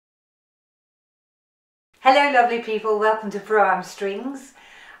Hello lovely people, welcome to Pro-Am Strings.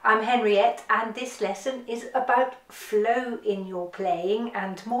 I'm Henriette and this lesson is about flow in your playing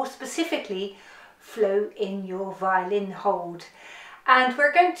and more specifically flow in your violin hold. And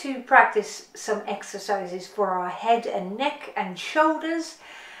we're going to practice some exercises for our head and neck and shoulders.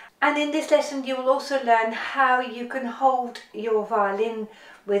 And in this lesson you will also learn how you can hold your violin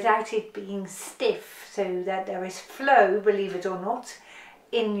without it being stiff, so that there is flow, believe it or not,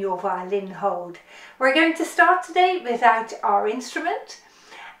 in your violin hold. We're going to start today without our instrument,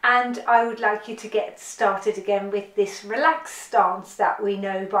 and I would like you to get started again with this relaxed stance that we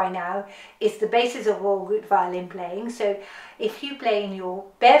know by now is the basis of all good violin playing. So if you play in your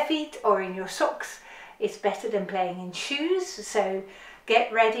bare feet or in your socks, it's better than playing in shoes. So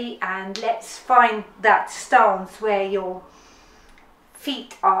get ready and let's find that stance where your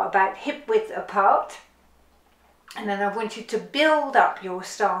feet are about hip width apart. And then I want you to build up your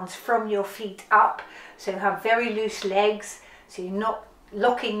stance from your feet up. So have very loose legs, so you're not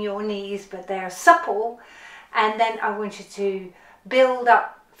locking your knees, but they're supple. And then I want you to build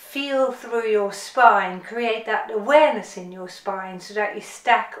up, feel through your spine, create that awareness in your spine so that you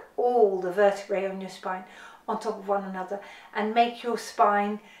stack all the vertebrae on your spine on top of one another and make your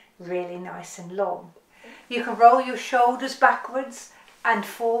spine really nice and long. You can roll your shoulders backwards and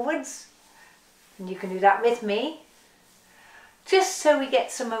forwards, and you can do that with me, just so we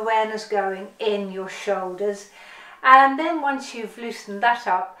get some awareness going in your shoulders. And then once you've loosened that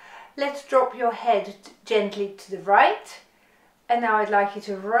up, let's drop your head gently to the right, and now I'd like you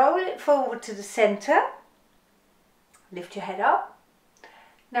to roll it forward to the center. Lift your head up.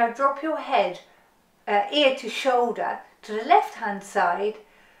 Now drop your head ear to shoulder to the left hand side,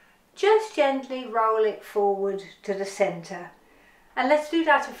 just gently roll it forward to the center. And let's do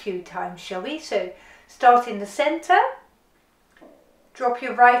that a few times, shall we? So start in the center, drop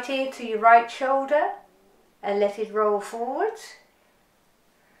your right ear to your right shoulder and let it roll forward.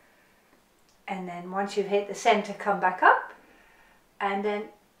 And then once you've hit the center, come back up and then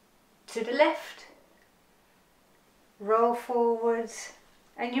to the left, roll forwards.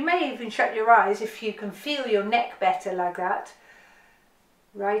 And you may even shut your eyes if you can feel your neck better like that.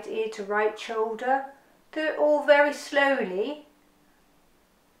 Right ear to right shoulder. Do it all very slowly.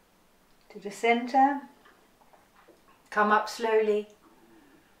 To the center, come up slowly,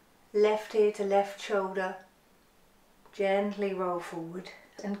 left ear to left shoulder, gently roll forward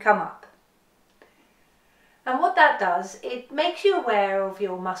and come up. And what that does, it makes you aware of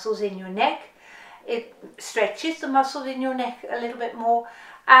your muscles in your neck, it stretches the muscles in your neck a little bit more,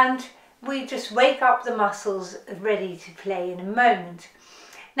 and we just wake up the muscles ready to play in a moment.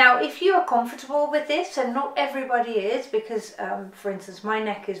 Now, if you are comfortable with this, and not everybody is, because for instance my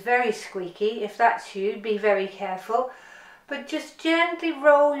neck is very squeaky, if that's you, be very careful, but just gently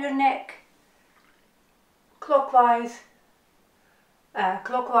roll your neck clockwise,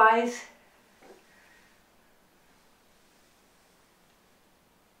 clockwise,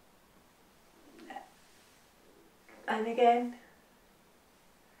 and again,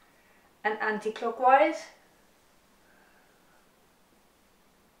 and anti-clockwise.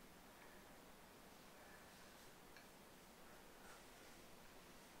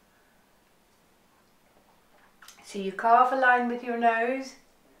 So you carve a line with your nose,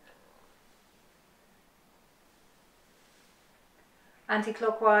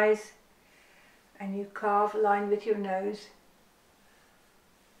 anti-clockwise, and you carve a line with your nose,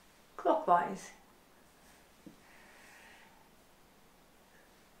 clockwise.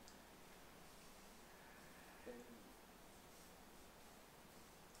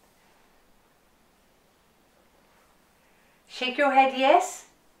 Shake your head yes.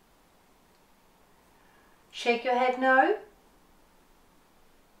 Shake your head no,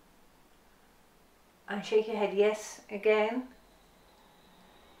 and shake your head yes again,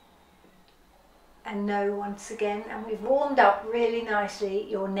 and no once again, and we've warmed up really nicely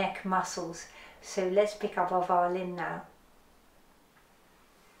your neck muscles. So let's pick up our violin now.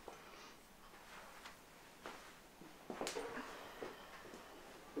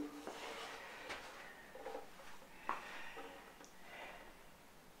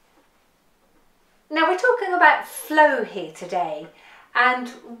 Now we're talking about flow here today, and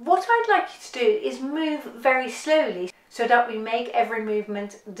what I'd like you to do is move very slowly so that we make every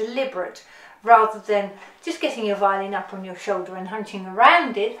movement deliberate rather than just getting your violin up on your shoulder and hunching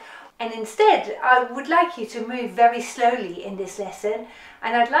around it. And instead I would like you to move very slowly in this lesson,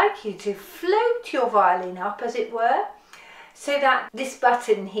 and I'd like you to float your violin up, as it were, so that this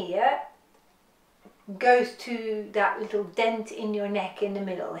button here goes to that little dent in your neck in the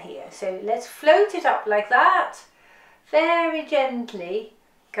middle here. So let's float it up like that, very gently,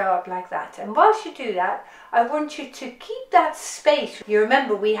 go up like that. And whilst you do that, I want you to keep that space. You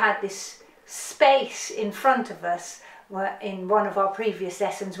remember we had this space in front of us in one of our previous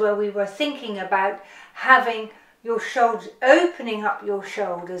lessons where we were thinking about having your shoulders, opening up your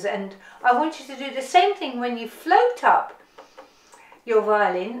shoulders, and I want you to do the same thing when you float up your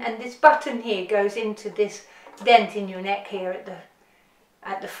violin, and this button here goes into this dent in your neck here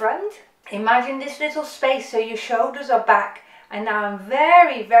at the front. Imagine this little space so your shoulders are back, and now I'm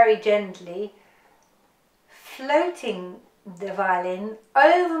very, very gently floating the violin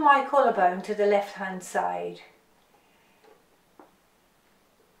over my collarbone to the left hand side.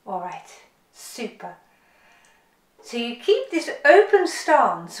 Alright, super. So you keep this open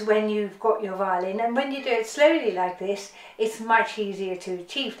stance when you've got your violin, and when you do it slowly like this, it's much easier to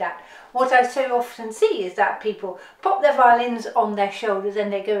achieve that. What I so often see is that people pop their violins on their shoulders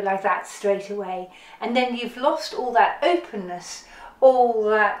and they go like that straight away, and then you've lost all that openness, all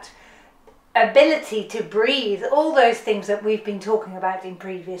that ability to breathe, all those things that we've been talking about in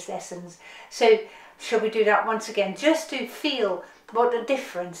previous lessons. So shall we do that once again, just to feel what the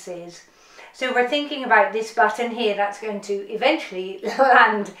difference is? So we're thinking about this button here that's going to eventually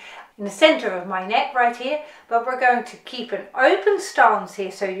land in the centre of my neck right here, but we're going to keep an open stance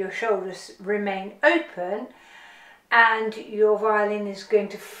here so your shoulders remain open, and your violin is going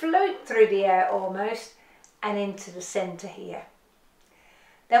to float through the air almost and into the centre here.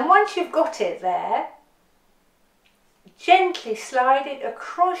 Then once you've got it there, gently slide it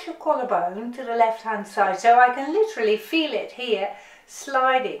across your collarbone to the left hand side, so I can literally feel it here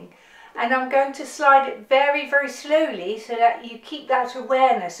sliding. And I'm going to slide it very, very slowly so that you keep that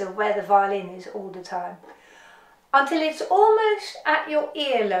awareness of where the violin is all the time, until it's almost at your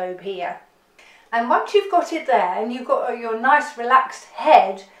earlobe here. And once you've got it there and you've got your nice relaxed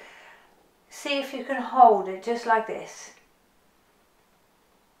head, see if you can hold it just like this.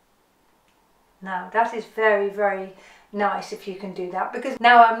 Now that is very, very nice if you can do that, because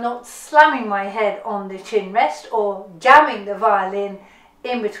now I'm not slamming my head on the chin rest or jamming the violin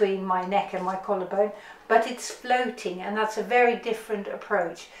in between my neck and my collarbone, but it's floating, and that's a very different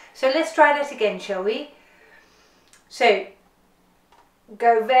approach. So let's try that again, shall we? So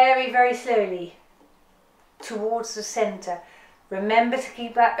go very, very slowly towards the centre. Remember to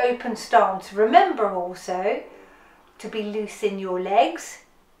keep that open stance. Remember also to be loose in your legs.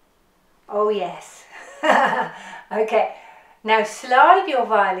 Oh yes. Okay, now slide your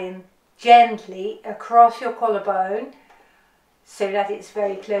violin gently across your collarbone so that it's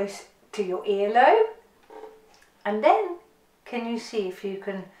very close to your earlobe, and then can you see if you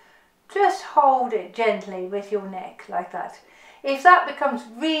can just hold it gently with your neck like that. If that becomes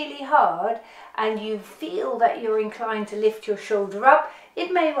really hard and you feel that you're inclined to lift your shoulder up,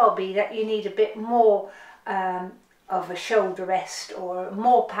 it may well be that you need a bit more of a shoulder rest or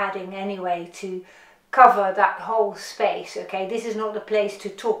more padding anyway to cover that whole space. Okay, this is not the place to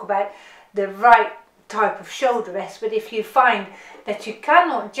talk about the right type of shoulder rest, but if you find that you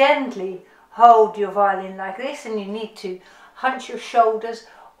cannot gently hold your violin like this and you need to hunch your shoulders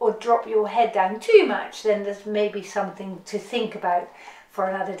or drop your head down too much, then there's maybe something to think about for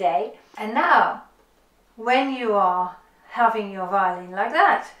another day. And now, when you are having your violin like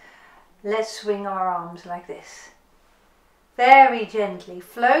that, let's swing our arms like this. Very gently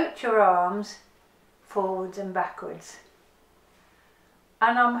float your arms forwards and backwards.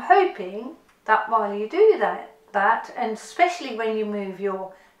 And I'm hoping that while you do that, and especially when you move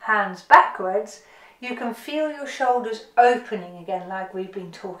your hands backwards, you can feel your shoulders opening again like we've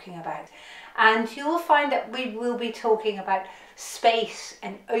been talking about. And you will find that we will be talking about space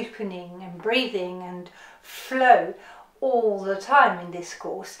and opening and breathing and flow all the time in this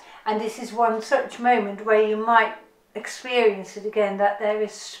course. And this is one such moment where you might experience it again, that there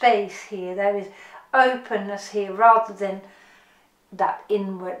is space here, there is openness here, rather than that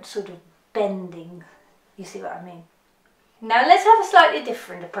inward sort of bending. You see what I mean? Now let's have a slightly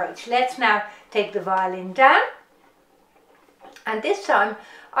different approach. Let's now take the violin down, and this time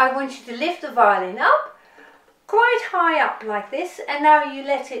I want you to lift the violin up quite high up like this, and now you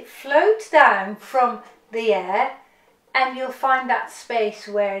let it float down from the air, and you'll find that space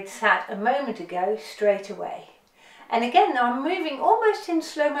where it sat a moment ago straight away. And again, I'm moving almost in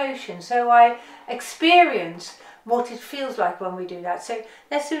slow motion, so I experience what it feels like when we do that. So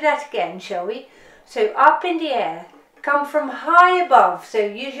let's do that again, shall we? So up in the air, come from high above, so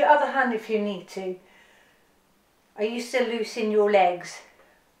use your other hand if you need to. Are you still loose in your legs?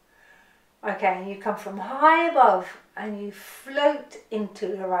 Okay, you come from high above and you float into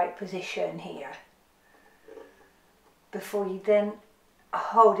the right position here, before you then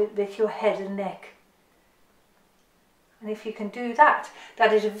hold it with your head and neck. And if you can do that,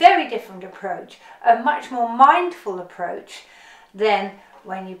 that is a very different approach, a much more mindful approach than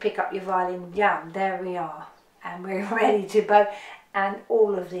when you pick up your violin. Jam, there we are, and we're ready to bow, and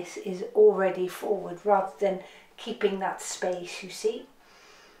all of this is already forward rather than keeping that space, you see.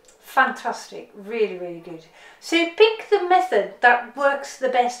 Fantastic, really, really good. So pick the method that works the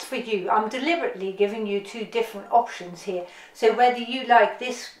best for you. I'm deliberately giving you two different options here. So whether you like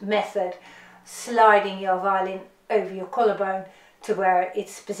this method, sliding your violin over your collarbone to where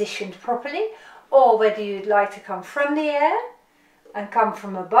it's positioned properly, or whether you'd like to come from the air and come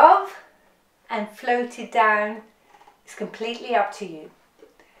from above and float it down, it's completely up to you.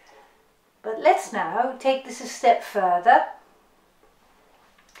 But let's now take this a step further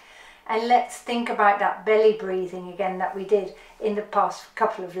and let's think about that belly breathing again that we did in the past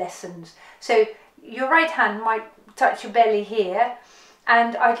couple of lessons. So your right hand might touch your belly here,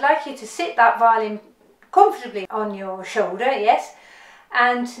 and I'd like you to sit that violin comfortably on your shoulder, yes,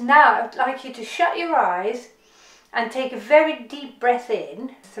 and now I'd like you to shut your eyes and take a very deep breath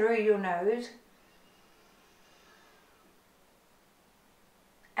in through your nose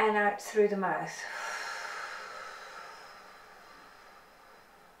and out through the mouth.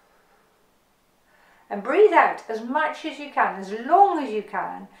 And breathe out as much as you can, as long as you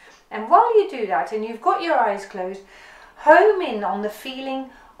can. And while you do that, and you've got your eyes closed, home in on the feeling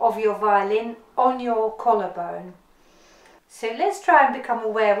of your violin on your collarbone. So let's try and become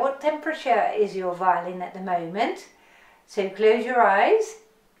aware, what temperature is your violin at the moment? So close your eyes,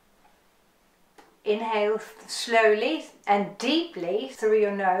 inhale slowly and deeply through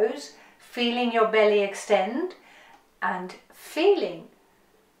your nose, feeling your belly extend and feeling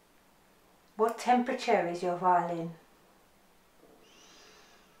what temperature is your violin.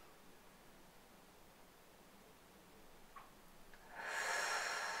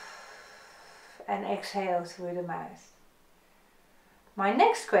 And exhale through the mouth. My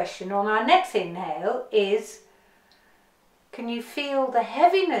next question on our next inhale is, can you feel the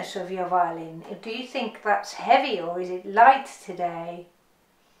heaviness of your violin? Do you think that's heavy or is it light today?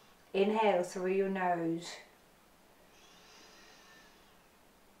 Inhale through your nose.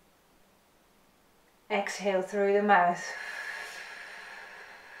 Exhale through the mouth.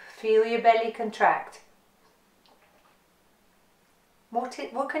 Feel your belly contract.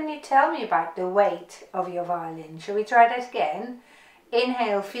 What can you tell me about the weight of your violin? Shall we try that again?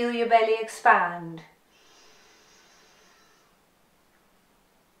 Inhale, feel your belly expand.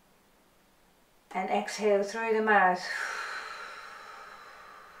 And exhale through the mouth.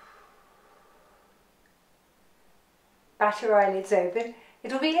 Bat your eyelids open.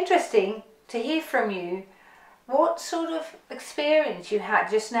 It'll be interesting to hear from you what sort of experience you had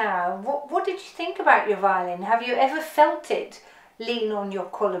just now. What did you think about your violin? Have you ever felt it lean on your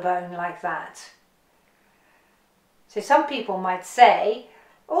collarbone like that? So some people might say,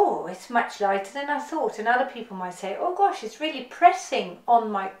 oh, it's much lighter than I thought, and other people might say, oh gosh, it's really pressing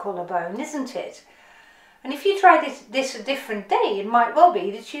on my collarbone, isn't it? And if you try this a different day, it might well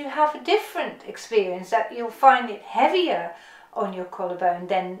be that you have a different experience, that you'll find it heavier on your collarbone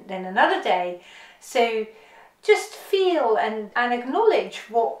than another day. So just feel and acknowledge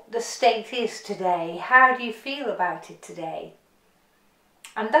what the state is today. How do you feel about it today?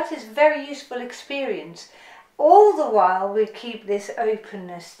 And that is very useful experience. All the while we keep this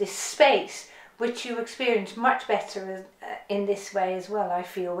openness, this space, which you experience much better in this way as well, I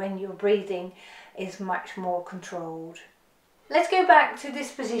feel, when your breathing is much more controlled. Let's go back to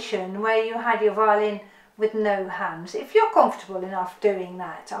this position where you had your violin with no hands. If you're comfortable enough doing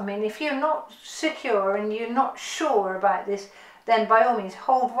that, I mean, if you're not secure and you're not sure about this, then by all means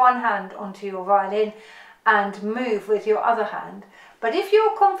hold one hand onto your violin and move with your other hand. But if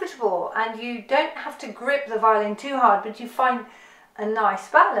you're comfortable and you don't have to grip the violin too hard, but you find a nice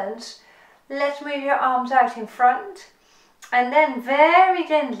balance, let's move your arms out in front, and then very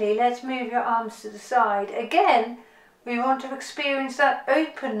gently let's move your arms to the side. Again, we want to experience that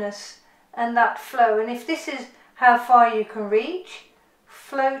openness and that flow. And if this is how far you can reach,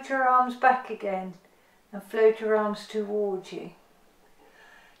 float your arms back again and float your arms towards you.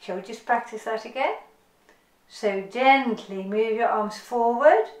 Shall we just practice that again? So gently move your arms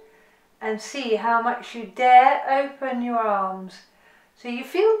forward and see how much you dare open your arms. So you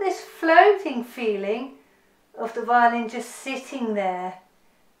feel this floating feeling of the violin just sitting there,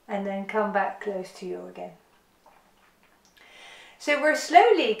 and then come back close to you again. So we're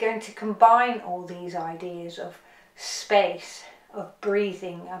slowly going to combine all these ideas of space, of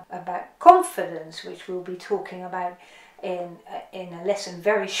breathing, about confidence, which we'll be talking about in a lesson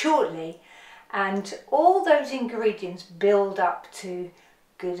very shortly. And all those ingredients build up to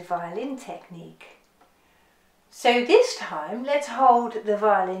good violin technique. So this time let's hold the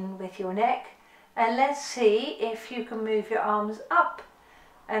violin with your neck and let's see if you can move your arms up,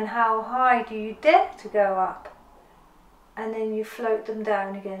 and how high do you dare to go up, and then you float them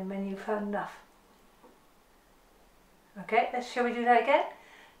down again when you've had enough. Okay, shall we do that again?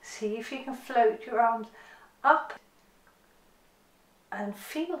 See if you can float your arms up and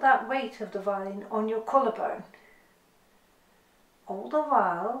feel that weight of the violin on your collarbone. All the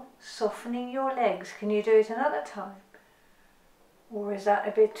while softening your legs. Can you do it another time? Or is that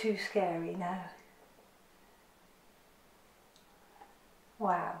a bit too scary now?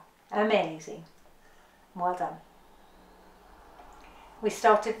 Wow, amazing. Well done. We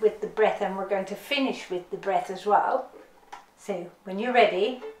started with the breath and we're going to finish with the breath as well. So when you're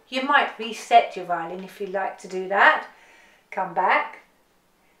ready, you might reset your violin if you like to do that. Come back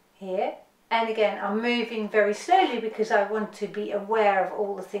here. And again, I'm moving very slowly because I want to be aware of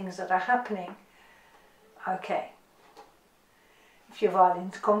all the things that are happening. Okay. If your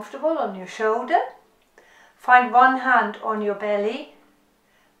violin's comfortable on your shoulder, find one hand on your belly,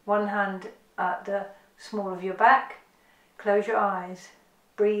 one hand at the small of your back. Close your eyes.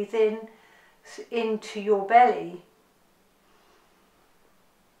 Breathe in into your belly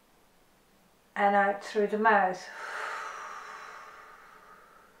and out through the mouth.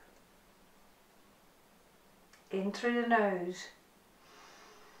 In through the nose,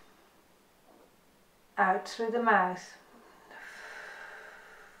 out through the mouth.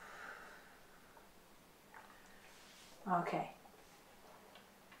 Okay.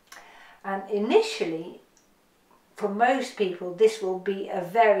 And initially, for most people, this will be a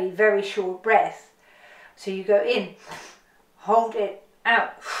very, very short breath. So you go in, hold it,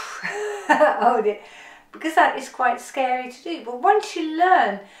 out, hold it, because that is quite scary to do. But once you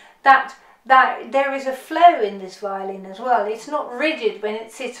learn that there is a flow in this violin as well. It's not rigid when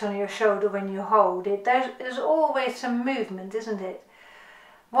it sits on your shoulder when you hold it. There's always some movement, isn't it?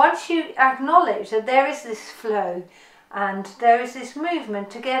 Once you acknowledge that there is this flow and there is this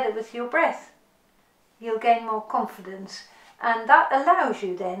movement together with your breath, you'll gain more confidence, and that allows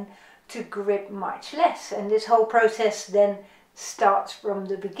you then to grip much less, and this whole process then starts from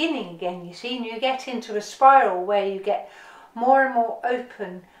the beginning again, you see, and you get into a spiral where you get more and more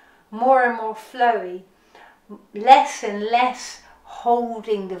open, more and more flowy, less and less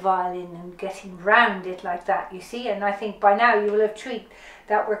holding the violin and getting round it like that, you see. And I think by now you will have tweaked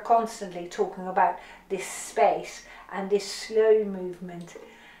that we're constantly talking about this space and this slow movement,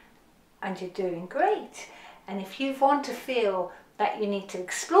 and you're doing great. And if you want to feel that you need to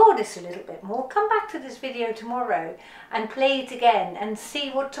explore this a little bit more, come back to this video tomorrow and play it again and see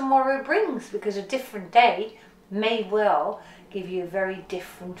what tomorrow brings, because a different day may well give you a very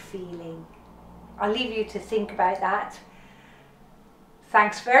different feeling. I'll leave you to think about that.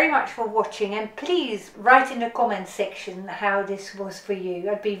 Thanks very much for watching, and please write in the comments section how this was for you.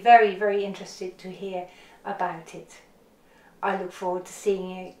 I'd be very, very interested to hear about it. I look forward to seeing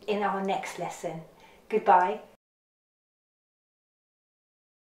you in our next lesson. Goodbye.